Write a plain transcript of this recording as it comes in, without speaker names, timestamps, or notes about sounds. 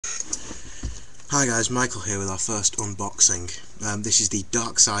Hi guys, Michael here with our first unboxing. This is the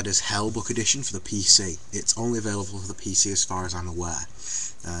Darksiders Hellbook edition for the PC. It's only available for the PC as far as I'm aware.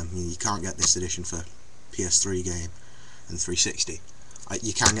 You can't get this edition for PS3 game and 360.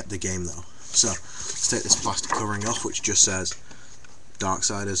 You can get the game though. So, let's take this plastic covering off, which just says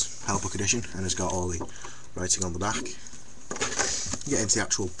Darksiders Hellbook edition and has got all the writing on the back. Get into the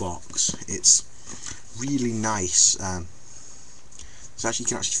actual box. It's really nice. So you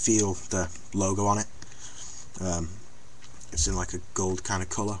can actually feel the logo on it. It's in like a gold kind of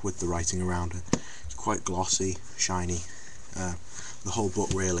colour with the writing around it. It's quite glossy, shiny. The whole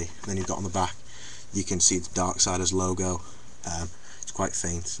book really. Then you've got on the back, you can see the Darksiders logo. It's quite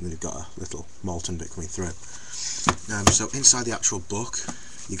faint, and then you've got a little molten bit coming through. So inside the actual book,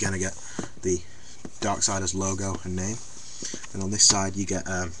 you're going to get the Darksiders logo and name. And on this side, you get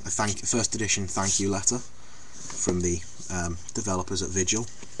a first edition thank you letter from the developers at Vigil.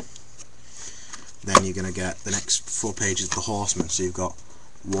 Then you're going to get the next 4 pages of the Horsemen. So you've got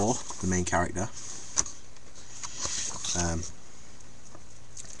War, the main character,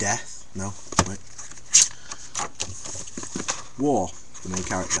 Death, no, wait, War, the main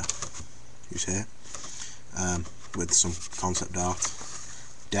character, who's here, with some concept art.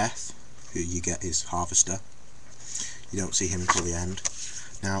 Death, who you get is Harvester. You don't see him until the end.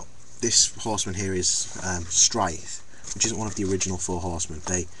 Now, this horseman here is Strife, which isn't one of the original 4 horsemen.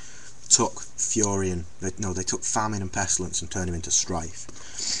 They took they took Famine and Pestilence and turned him into Strife.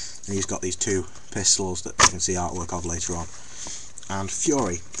 And he's got these 2 pistols that you can see artwork of later on. And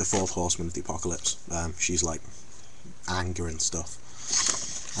Fury, the 4th horseman of the apocalypse. She's like anger and stuff.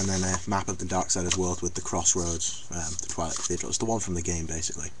 And then a map of the Darksiders world with the crossroads, the Twilight Cathedral. It's the one from the game,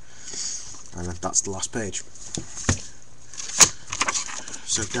 basically. And that's the last page.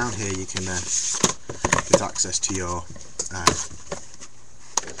 So down here you can get access to your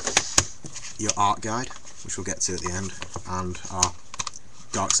art guide, which we'll get to at the end, and our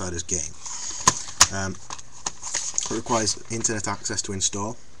Darksiders game. It requires internet access to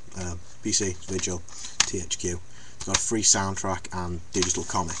install. PC, Vigil, THQ. It's got a free soundtrack and digital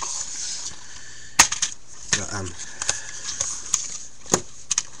comic.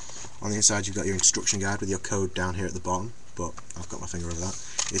 On the inside you've got your instruction guide with your code down here at the bottom, but I've got my finger over that.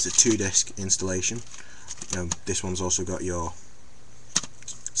 It's a 2-disc installation. This one's also got your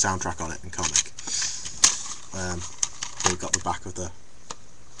soundtrack on it and comic. We've got the back of the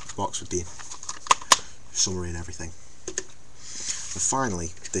box with the summary and everything. And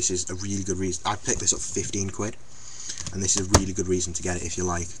finally, this is a really good reason. I picked this up for 15 quid, and this is a really good reason to get it if you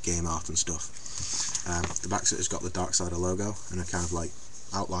like game art and stuff. The back has got the Darksider logo and a kind of like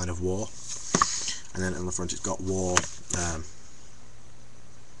outline of War, and then on the front it's got War,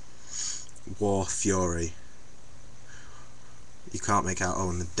 Fury. You can't make out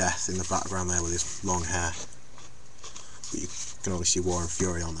and the Death in the background there with his long hair, but you can only see War and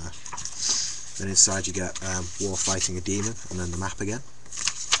Fury on there. Then inside you get War fighting a demon, and then the map again.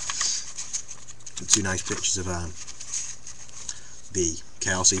 And 2 nice pictures of the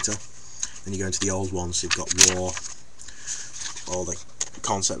Chaos Eater. Then you go into the old ones, so you've got War, all the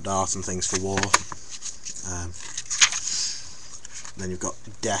concept art and things for War. Then you've got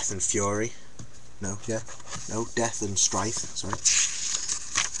Death and Fury. Death and Strife, sorry.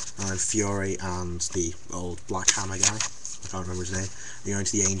 And then Fury and the old Black Hammer guy. I can't remember his name. You go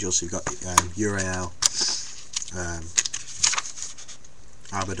into the Angels, so you've got Uriel,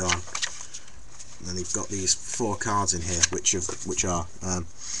 Abaddon. And then you've got these 4 cards in here, which are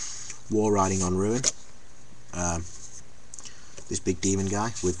War riding on Ruin, this big demon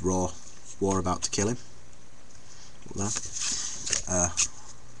guy with War about to kill him,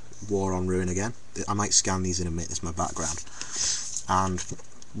 War on Ruin again. I might scan these in a minute, this is my background. And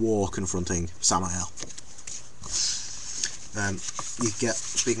War confronting Samael. You get,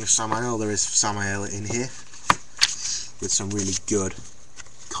 speaking of Samael, there is Samael in here with some really good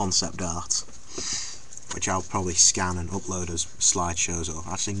concept art, which I'll probably scan and upload as slideshows. Or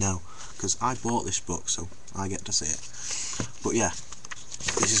actually no, because I bought this book, so I get to see it. But yeah,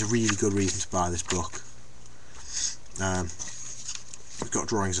 this is a really good reason to buy this book. We've got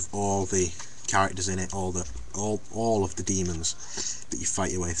drawings of all the characters in it, all of the demons that you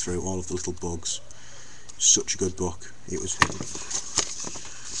fight your way through, all of the little bugs. Such a good book. It was.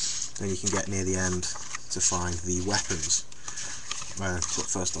 Then you can get near the end to find the weapons. But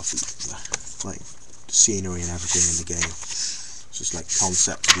first off, like scenery and everything in the game. It's just like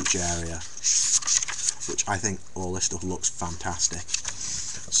concept of each area, which I think all this stuff looks fantastic.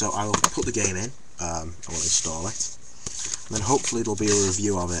 So I will put the game in. I will install it. And then hopefully there'll be a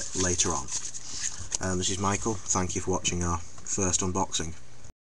review of it later on. This is Michael, thank you for watching our first unboxing.